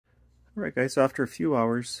Alright guys, so after a few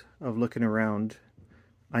hours of looking around,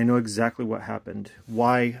 I know exactly what happened,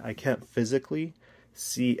 why I can't physically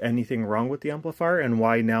see anything wrong with the amplifier, and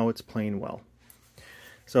why now it's playing well.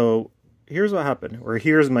 So here's what happened, or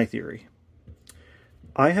here's my theory.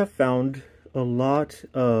 I have found a lot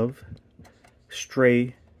of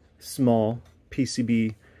stray, small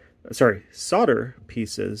solder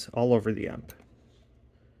pieces all over the amp.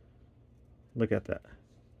 Look at that.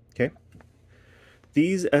 Okay.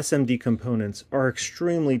 These SMD components are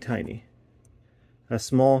extremely tiny, as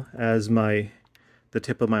small as the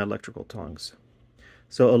tip of my electrical tongs.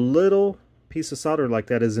 So a little piece of solder like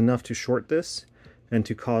that is enough to short this and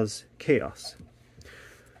to cause chaos.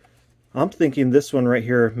 I'm thinking this one right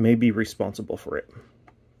here may be responsible for it.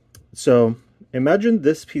 So imagine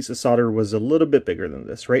this piece of solder was a little bit bigger than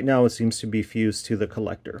this. Right now it seems to be fused to the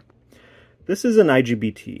collector. This is an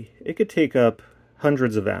IGBT. It could take up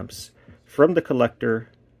hundreds of amps from the collector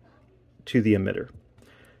to the emitter.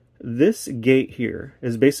 This gate here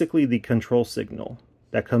is basically the control signal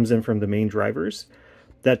that comes in from the main drivers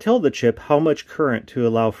that tell the chip how much current to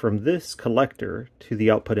allow from this collector to the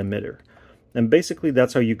output emitter. And basically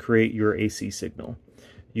that's how you create your AC signal.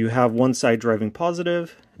 You have one side driving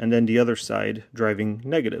positive and then the other side driving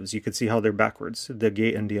negatives. You can see how they're backwards. The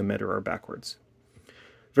gate and the emitter are backwards.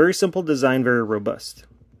 Very simple design, very robust.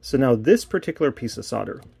 So now this particular piece of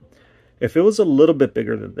solder, if it was a little bit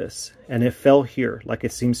bigger than this and it fell here like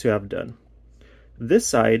it seems to have done, this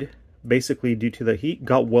side, basically due to the heat,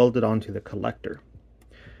 got welded onto the collector.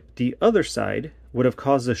 The other side would have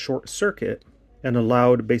caused a short circuit and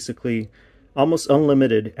allowed basically almost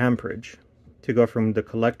unlimited amperage to go from the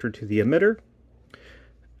collector to the emitter.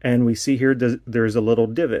 And we see here there's a little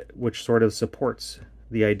divot which sort of supports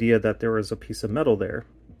the idea that there was a piece of metal there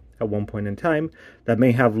at one point in time that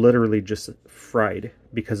may have literally just fried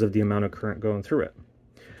because of the amount of current going through it.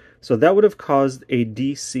 So that would have caused a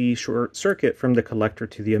DC short circuit from the collector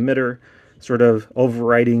to the emitter, sort of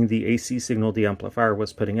overriding the AC signal the amplifier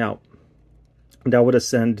was putting out. That would have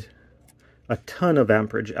sent a ton of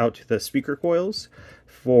amperage out to the speaker coils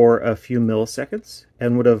for a few milliseconds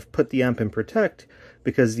and would have put the amp in protect,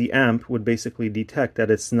 because the amp would basically detect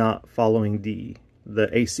that it's not following the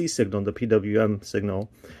AC signal, the PWM signal,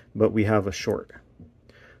 but we have a short.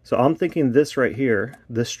 So I'm thinking this right here,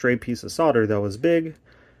 this stray piece of solder that was big,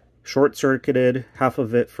 short-circuited, half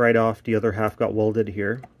of it fried off, the other half got welded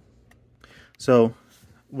here. So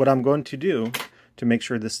what I'm going to do to make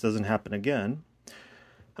sure this doesn't happen again,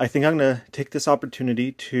 I think I'm going to take this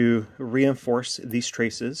opportunity to reinforce these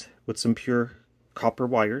traces with some pure copper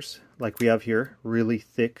wires like we have here, really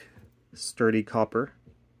thick, sturdy copper.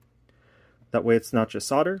 That way it's not just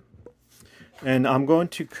solder. And I'm going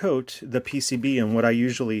to coat the PCB in what I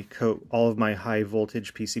usually coat all of my high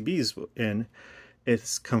voltage PCBs in.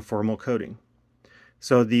 It's conformal coating.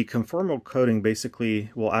 So the conformal coating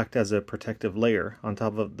basically will act as a protective layer on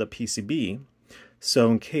top of the PCB.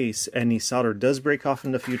 So in case any solder does break off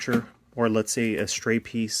in the future, or let's say a stray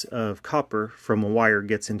piece of copper from a wire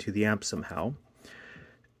gets into the amp somehow,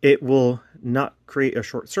 it will not create a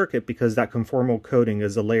short circuit because that conformal coating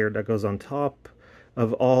is a layer that goes on top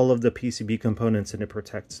of all of the PCB components, and it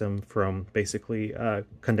protects them from basically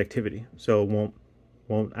conductivity. So it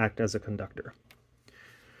won't act as a conductor.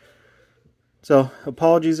 So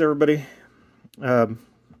apologies everybody. I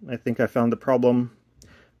think I found the problem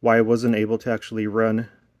why I wasn't able to actually run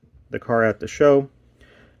the car at the show,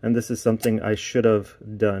 and this is something I should have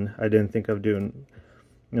done. I didn't think of doing.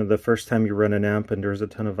 You know, the first time you run an amp and there's a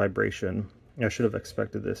ton of vibration, I should have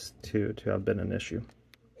expected this to have been an issue.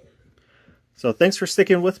 So thanks for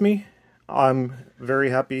sticking with me. I'm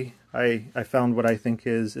very happy I found what I think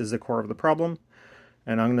is the core of the problem,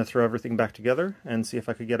 and I'm going to throw everything back together and see if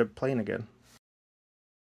I could get it playing again.